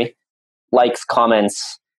poetry. Likes,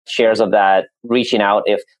 comments, shares of that, reaching out.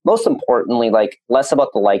 If most importantly, like less about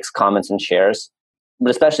the likes, comments, and shares,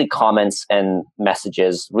 but especially comments and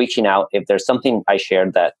messages, reaching out. If there's something I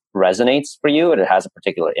shared that resonates for you and it has a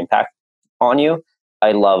particular impact on you,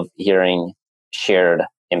 I love hearing shared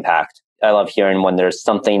impact. I love hearing when there's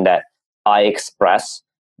something that I express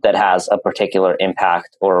that has a particular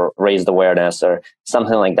impact or raised awareness or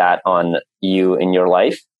something like that on you in your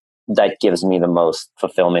life. That gives me the most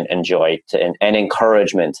fulfillment and joy and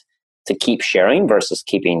encouragement to keep sharing versus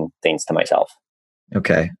keeping things to myself.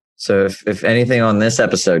 Okay. So if anything on this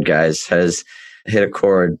episode, guys, has hit a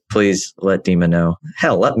chord, please let Dima know.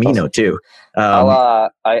 Hell, let me know too.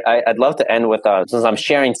 I'd love to end with, since I'm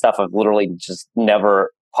sharing stuff I've literally just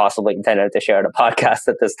never possibly intended to share in a podcast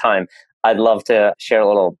at this time, I'd love to share a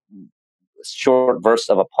little short verse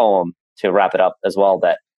of a poem to wrap it up as well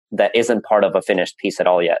that isn't part of a finished piece at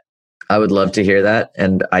all yet. I would love to hear that.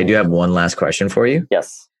 And I do have one last question for you.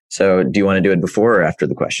 Yes. So do you want to do it before or after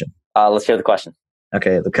the question? Let's hear the question.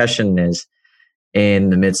 Okay. The question is, in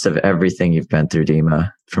the midst of everything you've been through,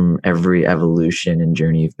 Dima, from every evolution and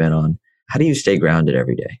journey you've been on, how do you stay grounded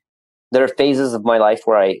every day? There are phases of my life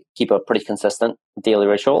where I keep a pretty consistent daily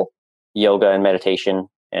ritual, yoga and meditation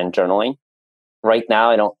and journaling. Right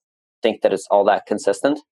now, I don't think that it's all that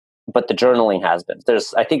consistent, but the journaling has been.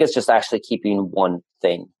 I think it's just actually keeping one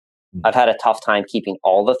thing. I've had a tough time keeping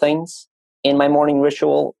all the things in my morning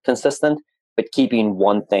ritual consistent, but keeping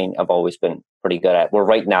one thing I've always been pretty good at. Well,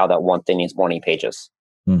 right now, that one thing is morning pages.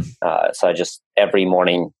 So I just every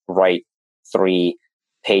morning write 3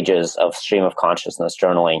 pages of stream of consciousness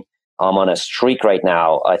journaling. I'm on a streak right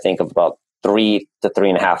now, I think of about 3 to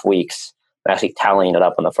 3.5 weeks. I'm actually tallying it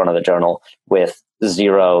up on the front of the journal with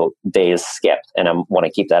 0 days skipped. And I want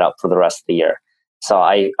to keep that up for the rest of the year. So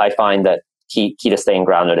I find that key to staying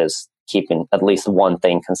grounded is keeping at least one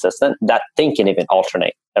thing consistent. That thing can even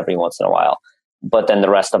alternate every once in a while. But then the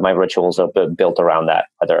rest of my rituals are built around that,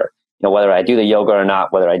 whether I do the yoga or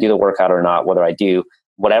not, whether I do the workout or not, whether I do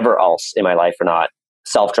whatever else in my life or not.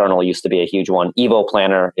 Self-journal used to be a huge one. Evo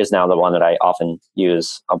Planner is now the one that I often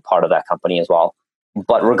use. I'm part of that company as well.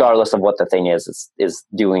 But regardless of what the thing is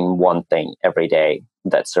doing one thing every day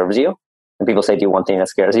that serves you. And people say, do one thing that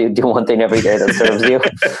scares you. Do one thing every day that serves you.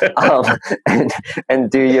 And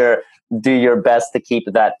do your best to keep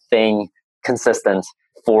that thing consistent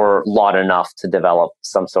for long enough to develop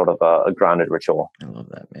some sort of a grounded ritual. I love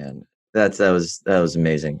that, man. That was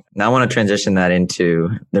amazing. Now I want to transition that into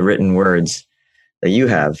the written words that you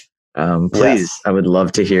have. Please, yes. I would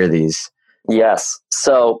love to hear these. Yes.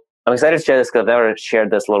 So I'm excited to share this because I've never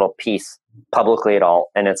shared this little piece publicly at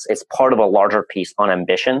all. And it's part of a larger piece on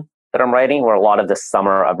ambition that I'm writing, where a lot of this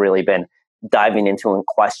summer I've really been diving into and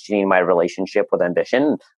questioning my relationship with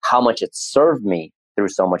ambition, how much it served me through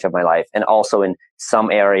so much of my life, and also in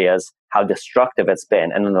some areas, how destructive it's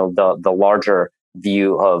been. And then the larger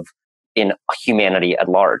view of in humanity at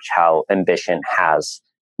large, how ambition has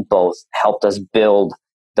both helped us build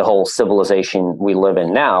the whole civilization we live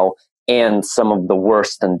in now, and some of the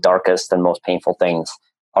worst and darkest and most painful things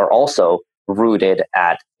are also rooted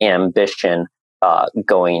at ambition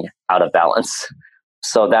going out of balance.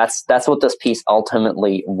 So that's what this piece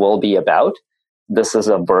ultimately will be about. This is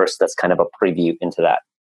a verse that's kind of a preview into that.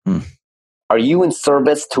 Are you in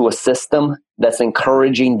service to a system that's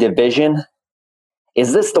encouraging division?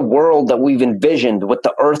 Is this the world that we've envisioned with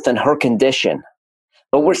the earth and her condition?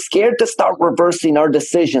 But we're scared to start reversing our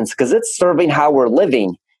decisions because it's serving how we're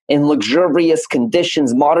living in luxurious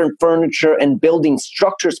conditions, modern furniture and building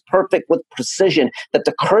structures perfect with precision, that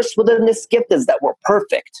the curse within this gift is that we're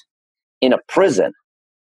perfect in a prison,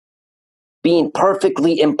 being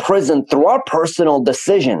perfectly imprisoned through our personal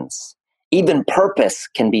decisions. Even purpose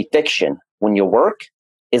can be fiction when your work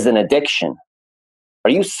is an addiction.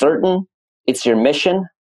 Are you certain it's your mission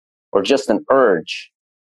or just an urge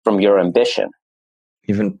from your ambition?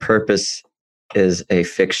 Even purpose is a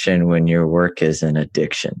fiction when your work is an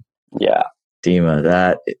addiction. Yeah. Dima,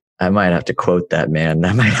 that I might have to quote that, man.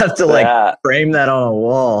 I might have to frame that on a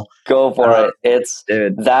wall. Go for it. It's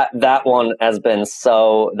dude. That one has been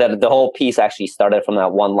that the whole piece actually started from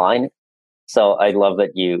that one line. So I love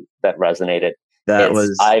that that resonated. That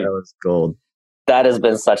was gold. That has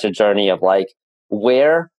been such a journey of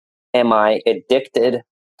where am I addicted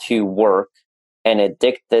to work and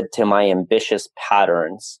addicted to my ambitious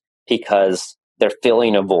patterns because they're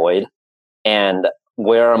filling a void? And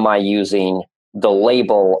where am I using the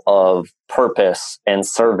label of purpose and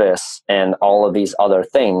service and all of these other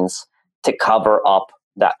things to cover up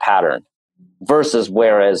that pattern? Versus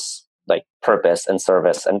whereas purpose and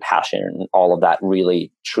service and passion and all of that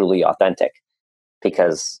really truly authentic,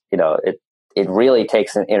 because it really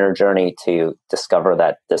takes an inner journey to discover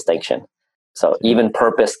that distinction. So even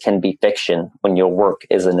purpose can be fiction when your work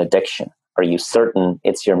is an addiction. Are you certain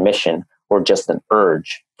it's your mission or just an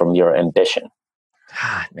urge from your ambition?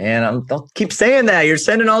 God, man, don't keep saying that. You're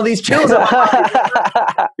sending all these chills.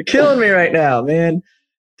 You're killing me right now, man.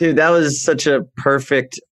 Dude, that was such a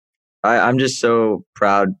perfect. I'm just so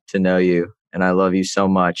proud to know you, and I love you so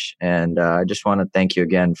much. And I just want to thank you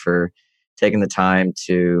again for taking the time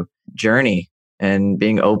to journey and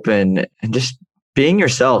being open and just being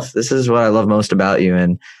yourself. This is what I love most about you.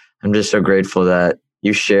 And I'm just so grateful that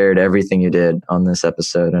you shared everything you did on this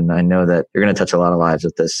episode. And I know that you're going to touch a lot of lives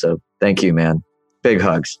with this. So thank you, man. Big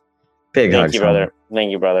hugs. Big hugs. Thank you, brother.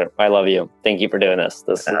 Thank you, brother. I love you. Thank you for doing this.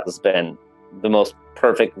 This has been the most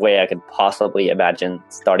perfect way I could possibly imagine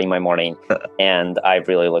starting my morning. And I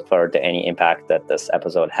really look forward to any impact that this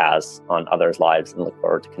episode has on others' lives, and look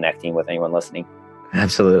forward to connecting with anyone listening.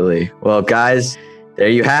 Absolutely. Well, guys, there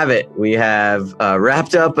you have it. We have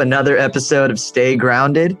wrapped up another episode of Stay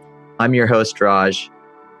Grounded. I'm your host, Raj.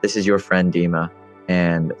 This is your friend, Dima.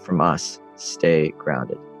 And from us, stay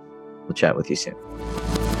grounded. We'll chat with you soon.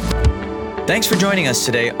 Thanks for joining us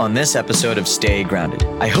today on this episode of Stay Grounded.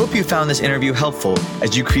 I hope you found this interview helpful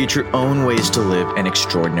as you create your own ways to live an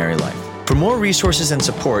extraordinary life. For more resources and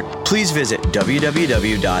support, please visit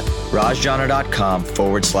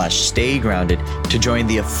www.rajjana.com/stay grounded to join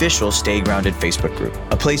the official Stay Grounded Facebook group,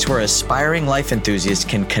 a place where aspiring life enthusiasts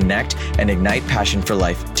can connect and ignite passion for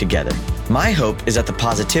life together. My hope is that the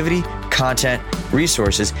positivity, content,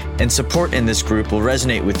 resources, and support in this group will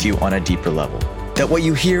resonate with you on a deeper level. That what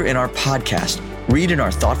you hear in our podcast, read in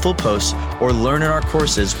our thoughtful posts, or learn in our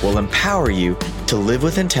courses will empower you to live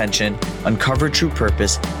with intention, uncover true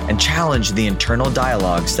purpose, and challenge the internal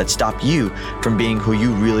dialogues that stop you from being who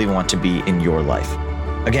you really want to be in your life.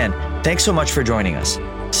 Again, thanks so much for joining us.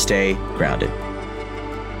 Stay grounded.